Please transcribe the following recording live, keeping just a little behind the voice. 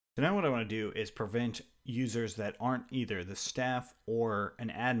So now what I want to do is prevent users that aren't either the staff or an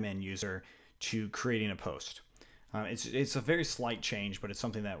admin user to creating a post. It's a very slight change, but it's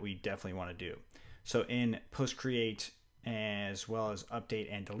something that we definitely want to do. So in post create as well as update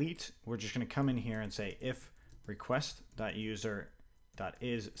and delete, we're just going to come in here and say if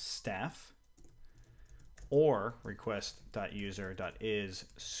request.user.isStaff or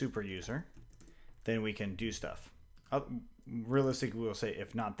request.user.isSuperUser, then we can do stuff. Realistically, we'll say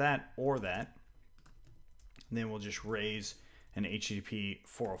if not that or that, then we'll just raise an HTTP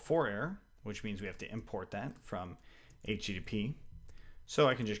 404 error, which means we have to import that from HTTP. So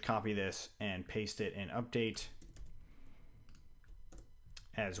I can just copy this and paste it in update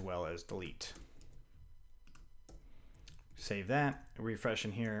as well as delete. Save that, refresh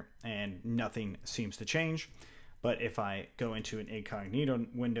in here, and nothing seems to change. But if I go into an incognito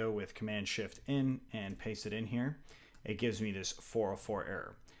window with Command-Shift-N and paste it in here, it gives me this 404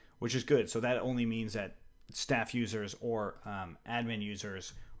 error, which is good. So that only means that staff users or admin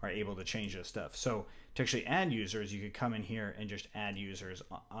users are able to change this stuff. So to actually add users, you could come in here and just add users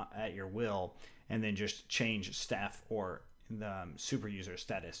at your will, and then just change staff or the super user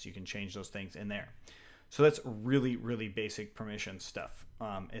status. You can change those things in there. So that's really, really basic permission stuff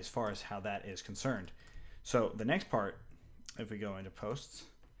as far as how that is concerned. So the next part, if we go into posts,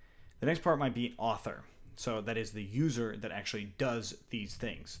 the next part might be author. So that is the user that actually does these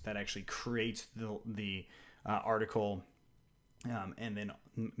things, that actually creates the article, and then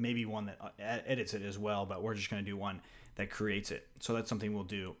maybe one that edits it as well, but we're just going to do one that creates it. So that's something we'll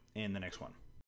do in the next one.